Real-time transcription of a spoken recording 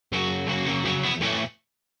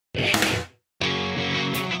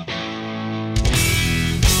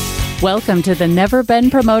Welcome to the Never Been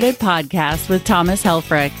Promoted podcast with Thomas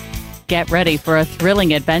Helfrich. Get ready for a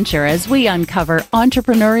thrilling adventure as we uncover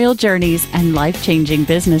entrepreneurial journeys and life-changing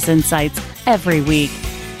business insights every week.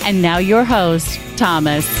 And now your host,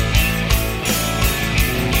 Thomas.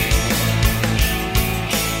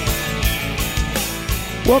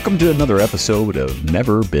 Welcome to another episode of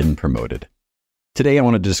Never Been Promoted. Today I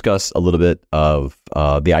want to discuss a little bit of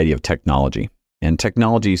the idea of technology, and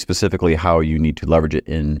technology specifically how you need to leverage it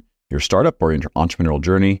in your startup or in your entrepreneurial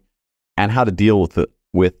journey, and how to deal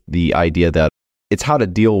with the idea that it's how to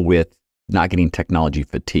deal with not getting technology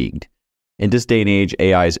fatigued. In this day and age,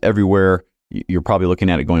 AI is everywhere. You're probably looking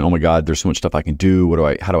at it going, oh my God, there's so much stuff I can do.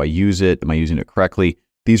 How do I use it? Am I using it correctly?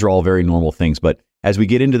 These are all very normal things. But as we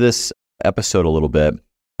get into this episode a little bit,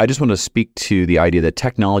 I just want to speak to the idea that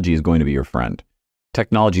technology is going to be your friend.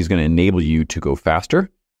 Technology is going to enable you to go faster.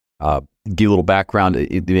 Give a little background,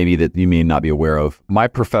 maybe that you may not be aware of. My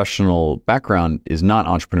professional background is not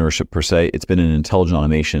entrepreneurship per se. It's been in intelligent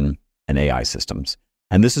automation and AI systems.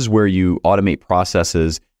 And this is where you automate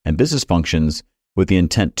processes and business functions with the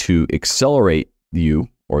intent to accelerate you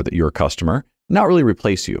or your customer, not really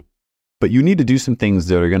replace you. But you need to do some things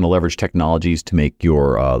that are going to leverage technologies to make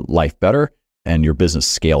your life better and your business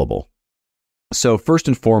scalable. So first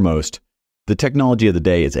and foremost, the technology of the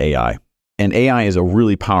day is AI. And AI is a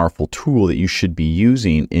really powerful tool that you should be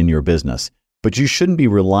using in your business, but you shouldn't be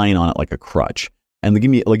relying on it like a crutch. And I'll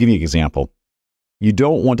give you an example. You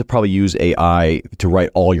don't want to probably use AI to write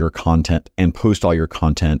all your content and post all your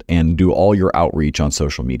content and do all your outreach on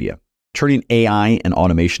social media. Turning AI and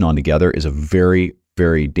automation on together is a very,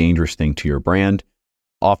 very dangerous thing to your brand.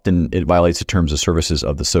 Often it violates the terms of services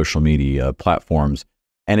of the social media platforms.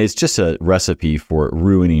 And it's just a recipe for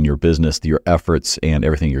ruining your business, your efforts, and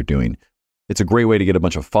everything you're doing. It's a great way to get a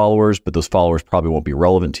bunch of followers, but those followers probably won't be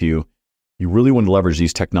relevant to you. You really want to leverage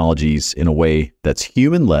these technologies in a way that's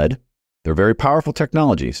human-led. They're very powerful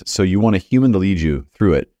technologies, so you want a human to lead you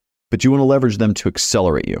through it, but you want to leverage them to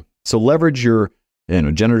accelerate you. So leverage your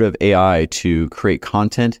generative AI to create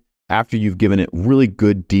content after you've given it really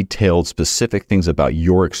good, detailed, specific things about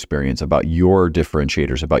your experience, about your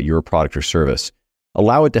differentiators, about your product or service.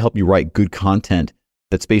 Allow it to help you write good content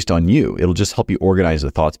that's based on you. It'll just help you organize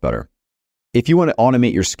the thoughts better. If you want to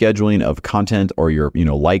automate your scheduling of content or your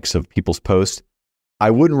likes of people's posts,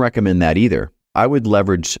 I wouldn't recommend that either. I would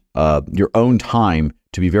leverage your own time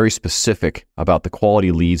to be very specific about the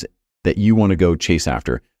quality leads that you want to go chase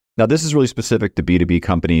after. Now, this is really specific to B2B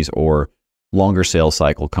companies or longer sales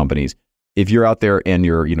cycle companies. If you're out there and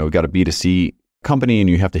you're got a B2C company and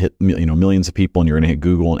you have to hit millions of people and you're going to hit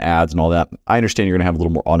Google and ads and all that, I understand you're going to have a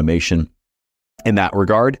little more automation in that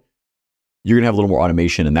regard.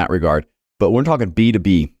 But we're talking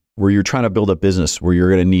B2B, where you're trying to build a business where you're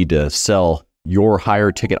going to need to sell your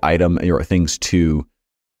higher ticket item, your things to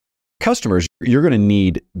customers. You're going to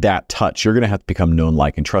need that touch. You're going to have to become known,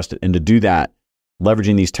 like, and trusted. And to do that,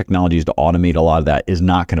 leveraging these technologies to automate a lot of that is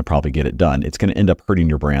not going to probably get it done. It's going to end up hurting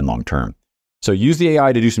your brand long term. So use the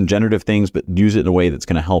AI to do some generative things, but use it in a way that's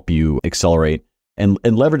going to help you accelerate and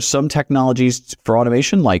leverage some technologies for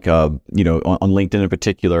automation, like on LinkedIn in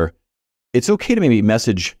particular. It's okay to maybe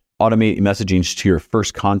automate messaging to your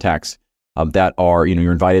first contacts that are,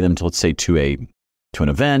 you're inviting them to, let's say, to an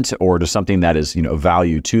event or to something that is, of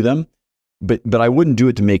value to them. But I wouldn't do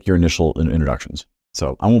it to make your initial introductions.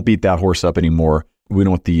 So I won't beat that horse up anymore. We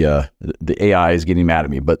don't want the AI is getting mad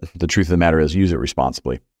at me, but the truth of the matter is use it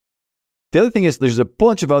responsibly. The other thing is there's a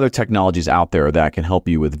bunch of other technologies out there that can help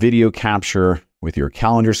you with video capture, with your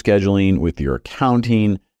calendar scheduling, with your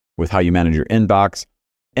accounting, with how you manage your inbox.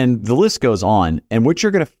 And the list goes on. And what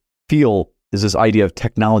you're going to feel is this idea of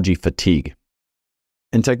technology fatigue.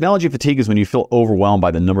 And technology fatigue is when you feel overwhelmed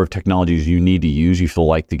by the number of technologies you need to use, you feel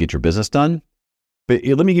like, to get your business done. But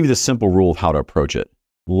let me give you the simple rule of how to approach it.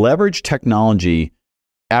 Leverage technology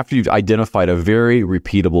after you've identified a very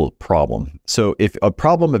repeatable problem. So if a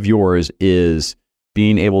problem of yours is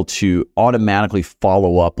being able to automatically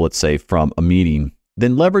follow up, let's say, from a meeting,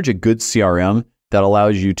 then leverage a good CRM that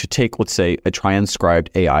allows you to take, let's say, a transcribed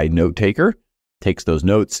AI note taker, takes those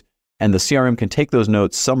notes, and the CRM can take those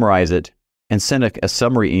notes, summarize it, and send a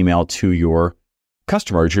summary email to your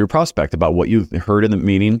customer, to your prospect, about what you heard in the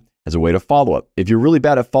meeting as a way to follow up. If you're really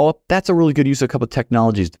bad at follow up, that's a really good use of a couple of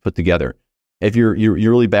technologies to put together. If you're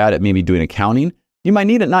really bad at maybe doing accounting, you might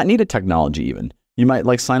not need a technology even. You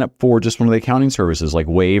might sign up for just one of the accounting services like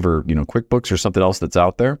Wave or QuickBooks or something else that's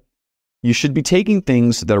out there. You should be taking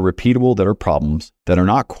things that are repeatable, that are problems, that are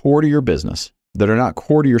not core to your business, that are not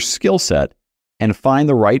core to your skill set, and find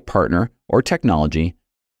the right partner or technology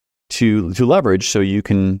to leverage so you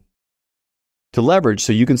can to leverage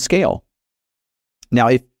so you can scale. Now,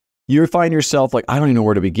 if you find yourself like, I don't even know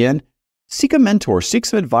where to begin, seek a mentor, seek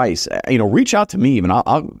some advice. Reach out to me, and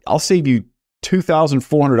I'll save you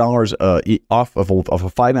 $2,400 off of a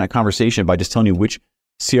 5-minute conversation by just telling you which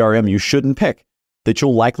CRM you shouldn't pick, that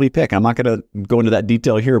you'll likely pick. I'm not going to go into that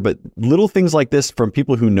detail here, but little things like this from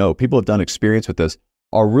people who know, people who have done experience with this,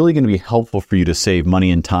 are really going to be helpful for you to save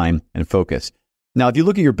money and time and focus. Now, if you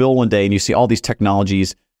look at your bill one day and you see all these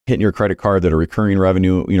technologies hitting your credit card that are recurring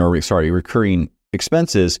revenue, recurring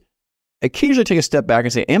expenses, occasionally take a step back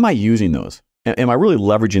and say, am I using those? Am I really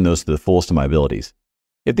leveraging those to the fullest of my abilities?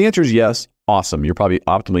 If the answer is yes, awesome. You're probably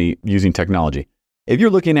optimally using technology. If you're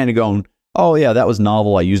looking at it going, oh yeah, that was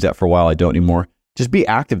novel, I used that for a while, I don't anymore, just be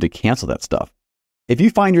active to cancel that stuff. If you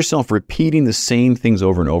find yourself repeating the same things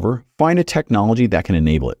over and over, find a technology that can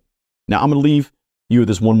enable it. Now, I'm going to leave you with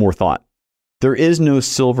this one more thought. There is no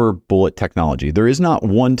silver bullet technology. There is not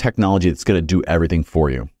one technology that's going to do everything for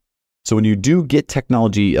you. So when you do get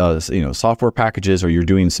technology, software packages, or you're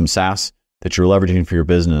doing some SaaS that you're leveraging for your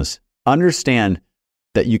business, understand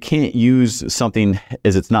that you can't use something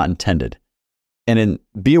as it's not intended. And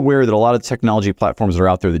be aware that a lot of technology platforms that are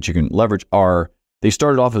out there that you can leverage they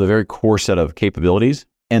started off with a very core set of capabilities,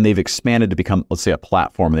 and they've expanded to become, let's say, a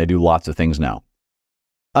platform, and they do lots of things now.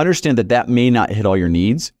 Understand that may not hit all your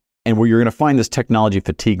needs, and where you're going to find this technology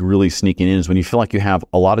fatigue really sneaking in is when you feel like you have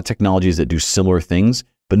a lot of technologies that do similar things,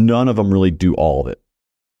 but none of them really do all of it.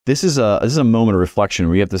 This is a moment of reflection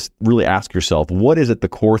where you have to really ask yourself, what is it the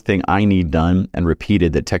core thing I need done and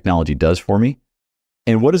repeated that technology does for me?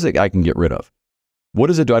 And what is it I can get rid of?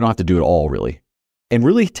 What is it I don't have to do at all, really? And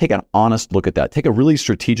really take an honest look at that. Take a really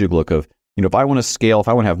strategic look of, if I want to scale, if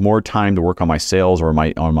I want to have more time to work on my sales or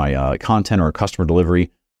on my content or customer delivery,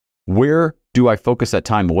 where do I focus that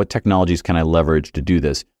time? And what technologies can I leverage to do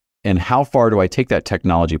this? And how far do I take that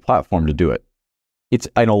technology platform to do it?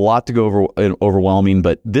 I know a lot to go overwhelming,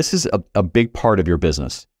 but this is a big part of your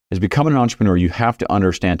business. As becoming an entrepreneur, you have to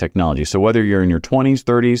understand technology. So whether you're in your 20s,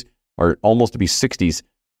 30s, or almost to be 60s,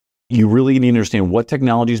 you really need to understand what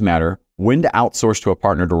technologies matter, when to outsource to a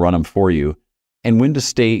partner to run them for you, and when to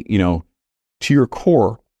stay, to your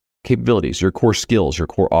core capabilities, your core skills, your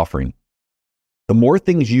core offering. The more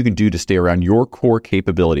things you can do to stay around your core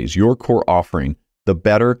capabilities, your core offering, the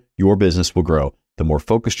better your business will grow, the more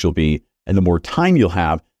focused you'll be, and the more time you'll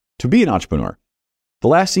have to be an entrepreneur. The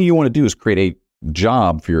last thing you want to do is create a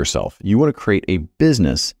job for yourself. You want to create a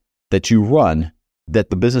business that you run,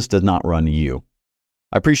 that the business does not run you.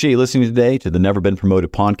 I appreciate you listening today to the Never Been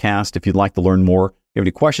Promoted podcast. If you'd like to learn more, if you have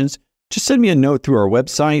any questions, just send me a note through our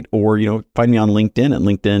website, or find me on LinkedIn at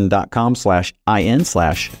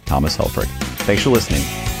linkedin.com/in/Thomas Helfrich. Thanks for listening.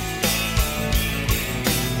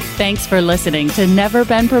 Thanks for listening to Never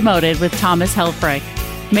Been Promoted with Thomas Helfrich.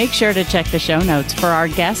 Make sure to check the show notes for our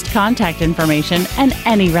guest contact information and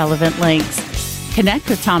any relevant links. Connect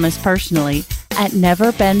with Thomas personally at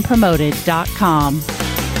neverbeenpromoted.com.